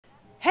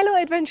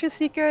adventure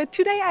seeker,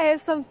 today I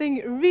have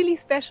something really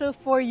special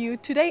for you.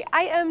 Today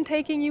I am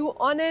taking you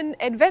on an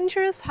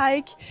adventurous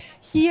hike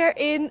here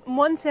in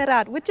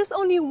Montserrat, which is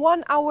only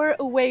 1 hour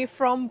away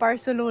from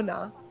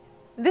Barcelona.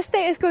 This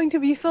day is going to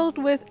be filled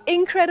with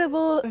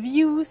incredible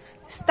views,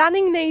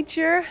 stunning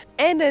nature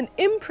and an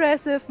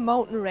impressive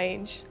mountain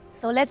range.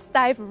 So let's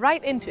dive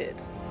right into it.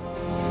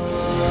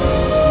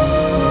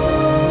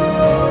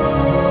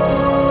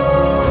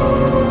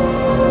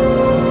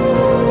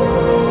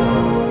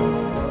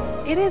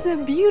 It is a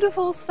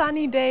beautiful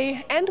sunny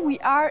day and we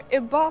are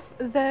above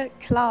the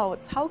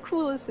clouds. How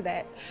cool is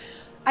that?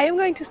 I am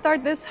going to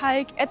start this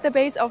hike at the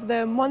base of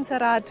the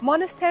Montserrat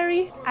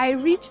Monastery. I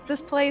reached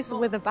this place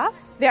with a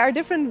bus. There are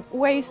different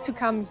ways to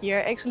come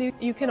here. Actually,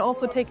 you can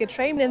also take a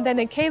train and then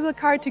a cable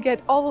car to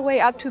get all the way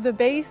up to the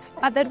base,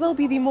 but that will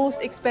be the most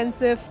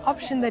expensive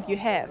option that you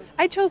have.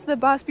 I chose the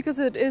bus because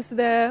it is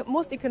the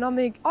most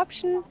economic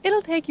option.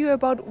 It'll take you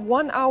about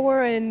 1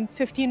 hour and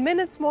 15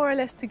 minutes more or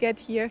less to get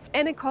here,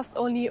 and it costs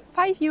only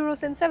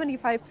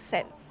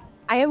 €5.75.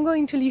 I am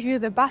going to leave you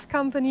the bus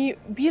company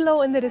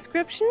below in the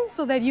description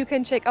so that you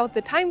can check out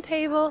the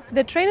timetable.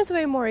 The train is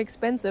way more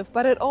expensive,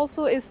 but it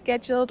also is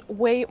scheduled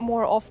way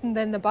more often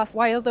than the bus.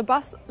 While the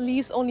bus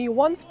leaves only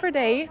once per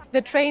day,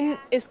 the train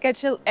is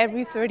scheduled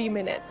every 30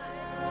 minutes.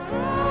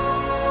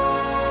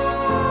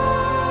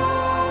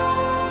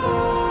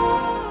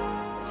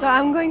 So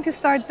I'm going to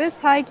start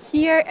this hike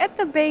here at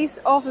the base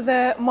of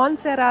the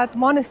Montserrat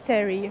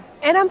Monastery.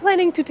 And I'm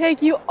planning to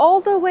take you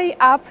all the way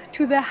up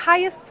to the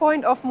highest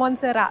point of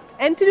Montserrat.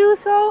 And to do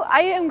so,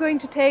 I am going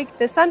to take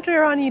the Sant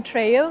Jeroni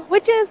Trail,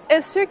 which is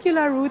a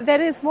circular route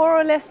that is more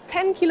or less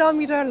 10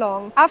 kilometers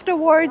long.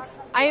 Afterwards,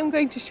 I am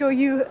going to show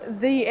you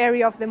the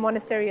area of the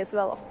monastery as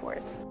well, of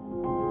course.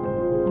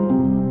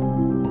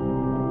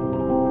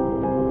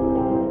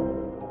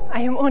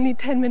 I am only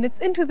 10 minutes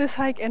into this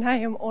hike and I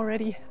am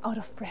already out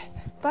of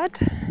breath.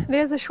 But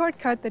there's a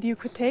shortcut that you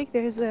could take.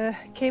 There's a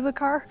cable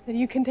car that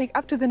you can take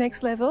up to the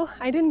next level.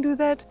 I didn't do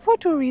that for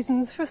 2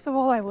 reasons. First of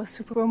all, I was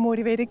super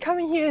motivated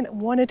coming here and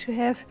wanted to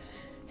have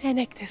an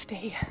active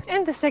day.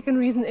 And the second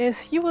reason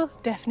is you will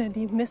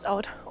definitely miss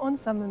out on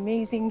some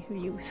amazing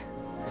views.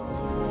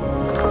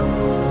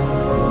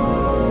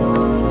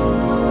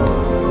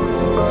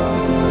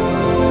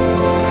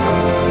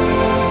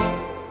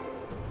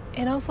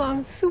 And also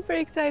I'm super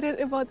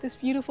excited about this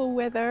beautiful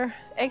weather.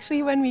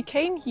 Actually, when we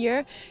came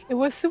here, it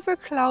was super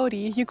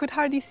cloudy. You could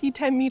hardly see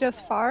 10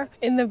 meters far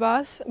in the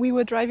bus. We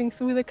were driving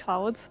through the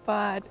clouds,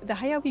 but the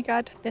higher we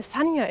got, the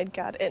sunnier it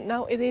got. And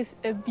now it is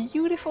a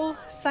beautiful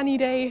sunny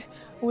day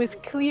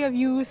with clear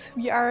views.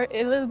 We are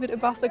a little bit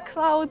above the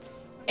clouds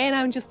and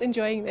I'm just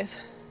enjoying this.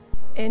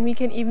 And we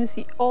can even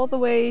see all the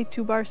way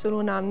to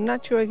Barcelona. I'm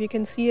not sure if you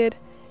can see it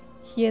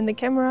here in the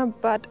camera,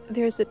 but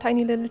there's a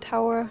tiny little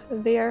tower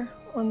there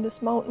on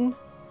this mountain,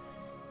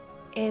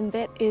 and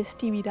that is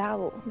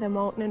Tibidabo, the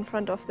mountain in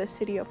front of the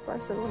city of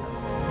Barcelona.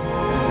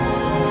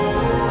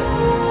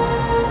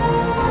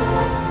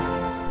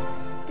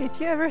 Did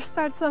you ever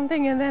start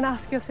something and then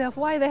ask yourself,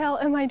 why the hell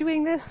am I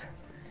doing this?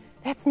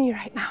 That's me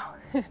right now.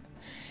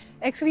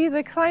 Actually,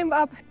 the climb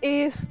up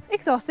is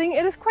exhausting.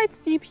 It is quite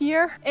steep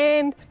here,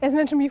 and as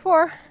mentioned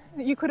before,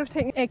 you could have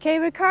taken a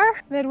cable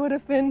car. That would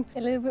have been a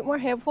little bit more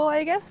helpful,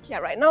 I guess. Yeah,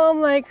 right now I'm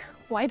like,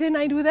 why didn't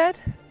I do that?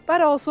 But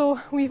also,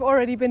 we've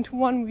already been to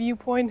one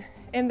viewpoint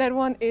and that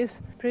one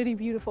is pretty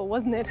beautiful,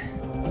 wasn't it?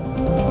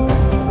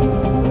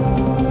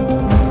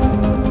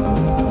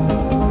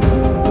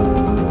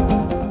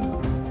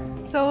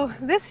 So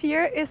this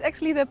here is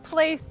actually the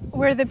place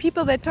where the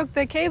people that took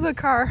the cable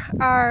car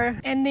are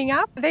ending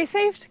up. They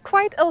saved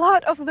quite a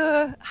lot of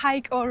the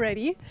hike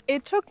already.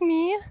 It took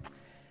me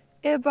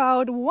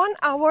about 1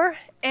 hour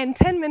and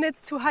 10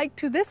 minutes to hike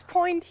to this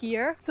point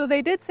here. So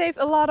they did save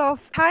a lot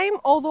of time,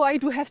 although I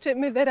do have to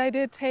admit that I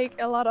did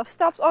take a lot of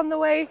stops on the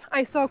way.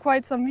 I saw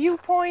quite some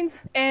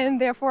viewpoints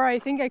and therefore I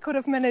think I could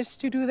have managed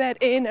to do that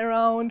in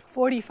around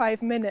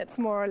 45 minutes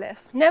more or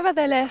less.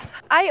 Nevertheless,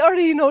 I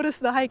already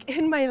noticed the hike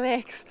in my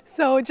legs.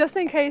 So just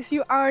in case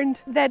you aren't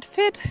that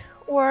fit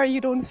or you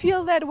don't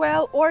feel that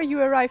well or you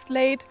arrived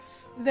late,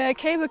 the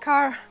cable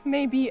car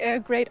may be a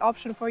great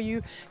option for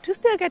you to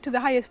still get to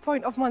the highest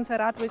point of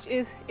Montserrat, which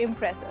is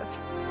impressive.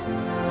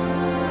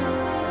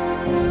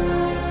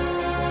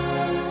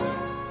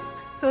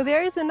 So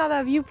there is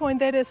another viewpoint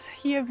that is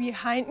here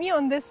behind me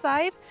on this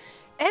side.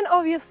 And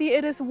obviously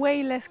it is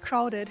way less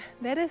crowded.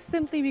 That is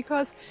simply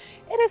because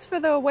it is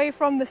further away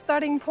from the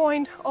starting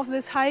point of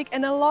this hike,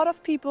 and a lot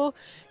of people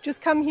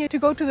just come here to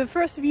go to the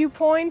first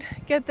viewpoint,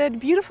 get that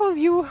beautiful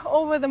view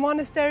over the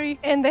monastery,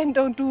 and then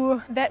don't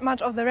do that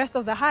much of the rest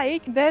of the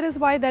hike. That is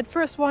why that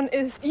first one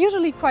is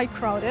usually quite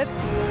crowded.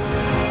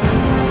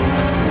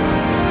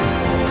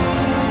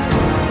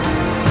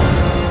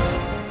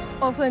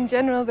 Also in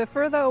general, the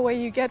further away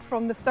you get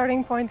from the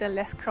starting point, the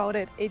less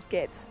crowded it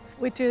gets.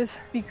 Which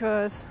is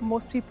because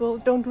most people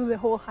don't do the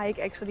whole hike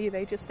actually,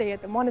 they just stay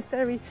at the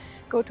monastery,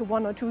 go to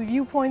 1 or 2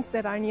 viewpoints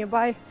that are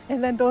nearby,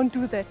 and then don't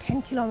do the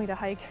 10-kilometer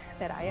hike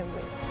that I am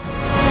doing.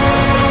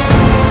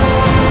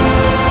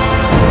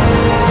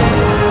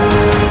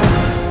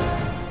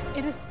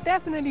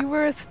 definitely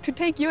worth to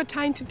take your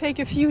time to take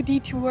a few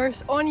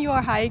detours on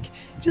your hike.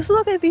 Just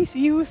look at these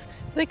views.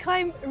 The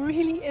climb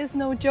really is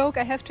no joke.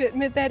 I have to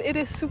admit that it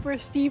is super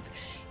steep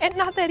and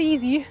not that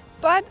easy,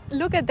 but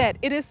look at that.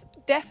 It is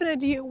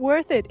definitely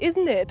worth it,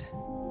 isn't it?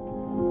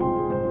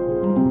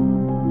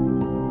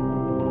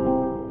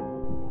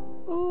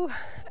 Ooh,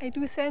 I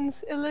do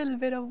sense a little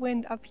bit of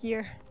wind up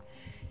here.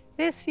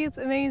 This feels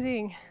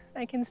amazing.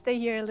 I can stay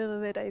here a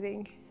little bit, I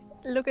think.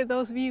 Look at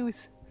those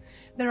views.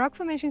 The rock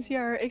formations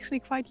here are actually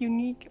quite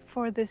unique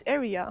for this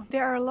area.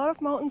 There are a lot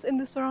of mountains in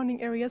the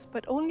surrounding areas,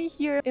 but only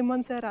here in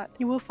Montserrat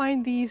you will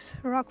find these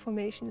rock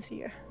formations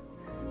here.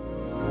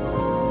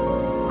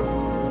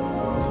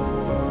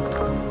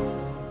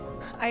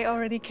 I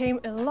already came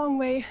a long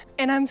way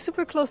and I'm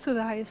super close to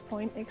the highest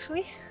point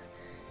actually.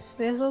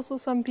 There's also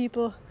some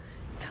people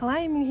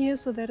climbing here,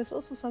 so that is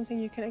also something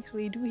you can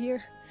actually do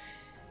here.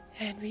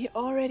 And we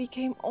already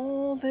came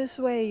all this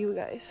way, you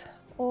guys.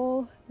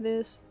 All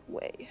this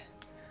way.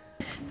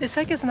 This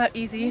hike is not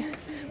easy,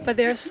 but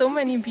there are so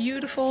many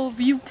beautiful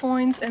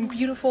viewpoints and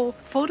beautiful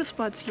photo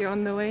spots here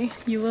on the way.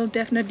 You will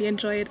definitely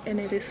enjoy it and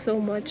it is so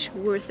much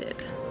worth it.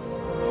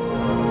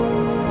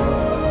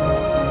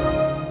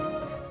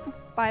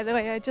 By the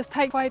way, I just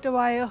hiked quite a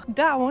while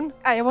down.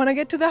 I want to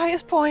get to the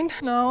highest point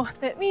now.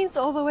 That means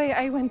all the way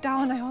I went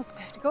down, I also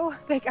have to go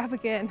back up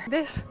again.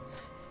 This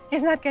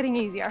is not getting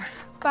easier,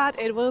 but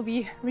it will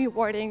be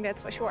rewarding,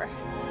 that's for sure.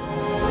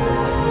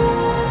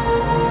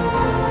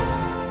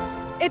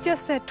 It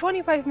just said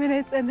 25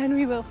 minutes and then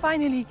we will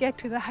finally get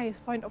to the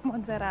highest point of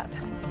Montserrat.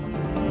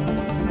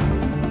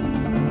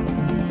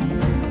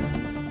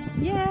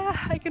 Yeah,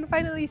 I can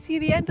finally see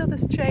the end of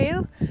this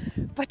trail,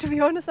 but to be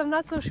honest, I'm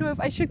not so sure if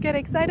I should get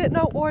excited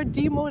now or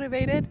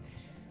demotivated.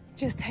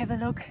 Just have a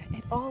look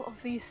at all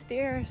of these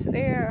stairs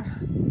there.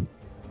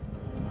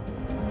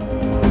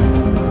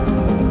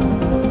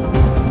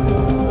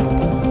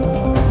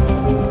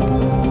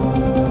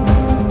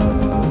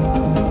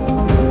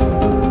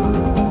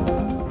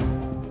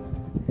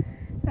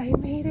 I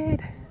made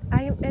it!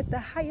 I am at the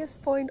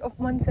highest point of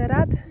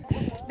Montserrat.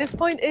 This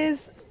point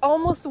is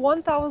almost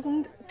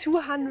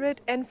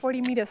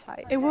 1,240 meters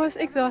high. It was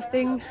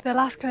exhausting, the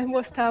last climb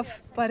was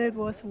tough, but it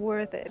was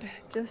worth it.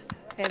 Just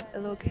have a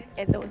look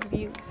at those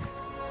views.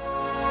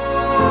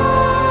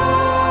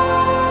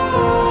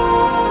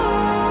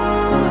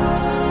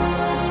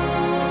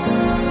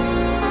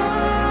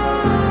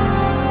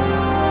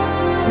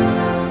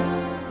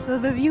 So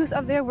the views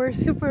up there were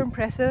super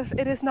impressive.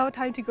 It is now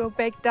time to go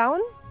back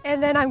down.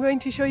 And then I'm going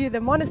to show you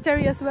the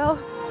monastery as well.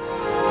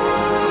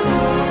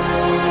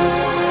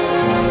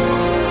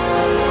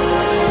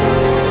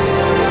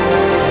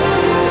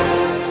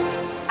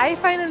 I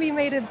finally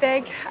made it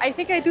back. I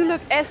think I do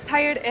look as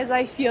tired as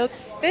I feel.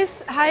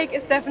 This hike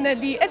is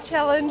definitely a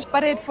challenge,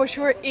 but it for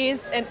sure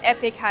is an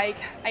epic hike.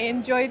 I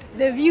enjoyed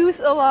the views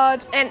a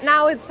lot. And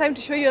now it's time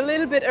to show you a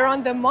little bit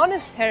around the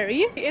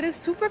monastery. It is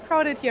super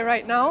crowded here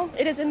right now.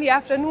 It is in the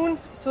afternoon,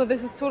 so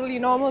this is totally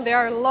normal. There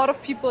are a lot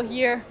of people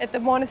here at the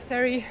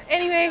monastery.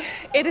 Anyway,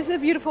 it is a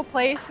beautiful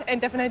place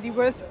and definitely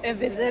worth a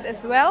visit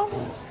as well.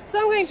 So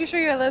I'm going to show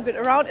you a little bit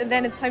around and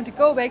then it's time to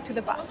go back to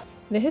the bus.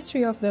 The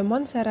history of the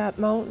Montserrat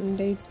Mountain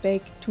dates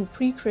back to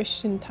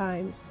pre-Christian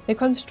times. The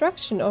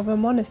construction of a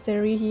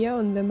monastery here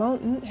on the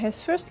mountain has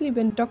firstly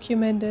been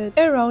documented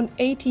around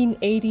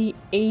 1880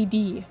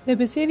 AD. The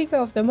basilica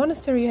of the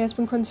monastery has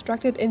been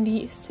constructed in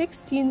the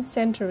 16th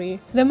century.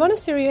 The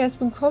monastery has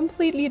been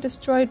completely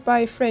destroyed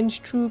by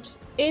French troops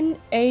in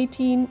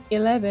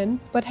 1811,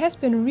 but has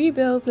been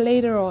rebuilt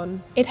later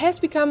on. It has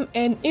become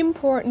an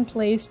important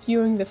place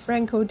during the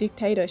Franco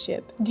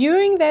dictatorship.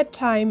 During that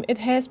time, it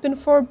has been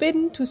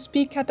forbidden to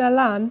speak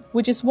Catalan,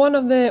 which is one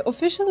of the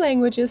official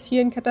languages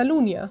here in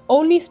Catalunya.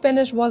 Only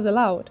Spanish was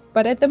allowed.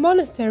 But at the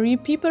monastery,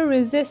 people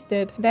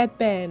resisted that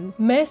ban.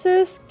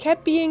 Masses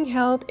kept being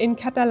held in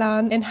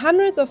Catalan and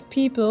hundreds of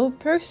people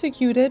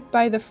persecuted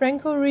by the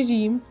Franco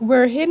regime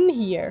were hidden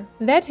here.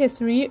 That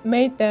history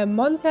made the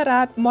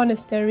Montserrat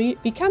Monastery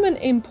become an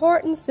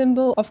important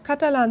symbol of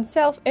Catalan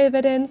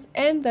self-evidence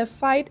and the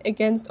fight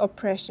against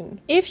oppression.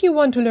 If you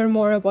want to learn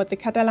more about the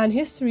Catalan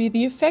history,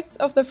 the effects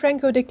of the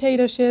Franco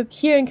dictatorship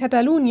here in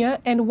Catalunya,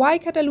 and why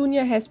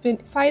Catalunya has been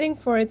fighting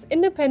for its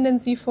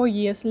independence for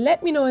years,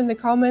 let me know in the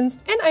comments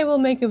and I will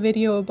make a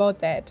video about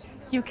that.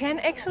 You can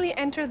actually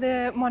enter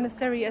the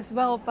monastery as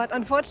well, but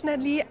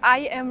unfortunately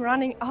I am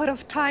running out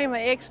of time.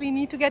 I actually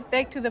need to get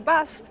back to the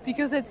bus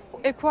because it's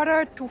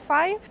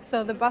 4:45,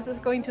 so the bus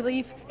is going to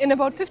leave in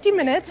about 15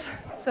 minutes,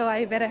 so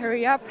I better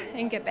hurry up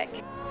and get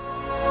back.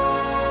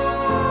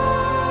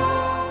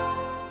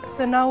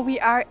 So now we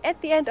are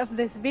at the end of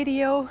this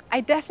video.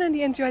 I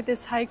definitely enjoyed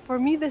this hike. For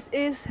me, this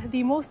is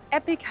the most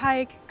epic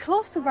hike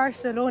close to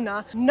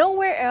Barcelona.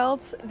 Nowhere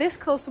else this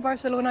close to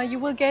Barcelona you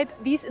will get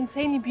these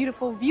insanely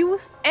beautiful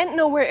views, and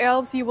nowhere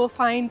else you will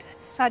find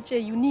such a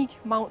unique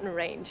mountain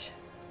range.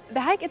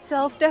 The hike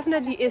itself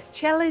definitely is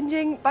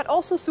challenging, but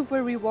also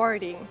super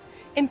rewarding.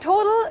 In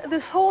total,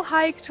 this whole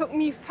hike took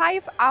me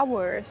 5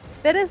 hours.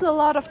 That is a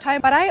lot of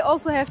time, but I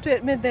also have to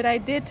admit that I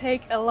did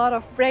take a lot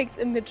of breaks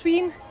in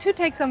between to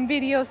take some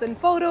videos and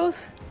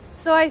photos.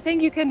 So I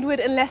think you can do it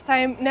in less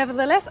time.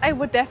 Nevertheless, I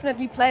would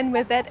definitely plan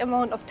with that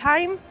amount of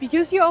time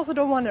because you also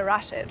don't want to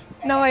rush it.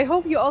 Now I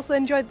hope you also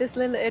enjoyed this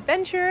little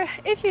adventure.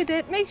 If you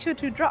did, make sure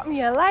to drop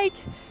me a like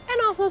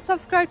and also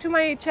subscribe to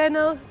my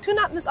channel to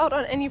not miss out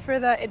on any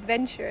further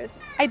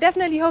adventures. I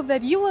definitely hope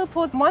that you will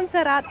put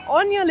Montserrat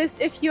on your list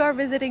if you are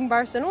visiting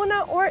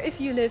Barcelona or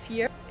if you live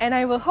here. And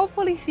I will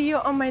hopefully see you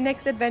on my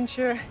next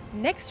adventure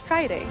next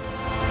Friday.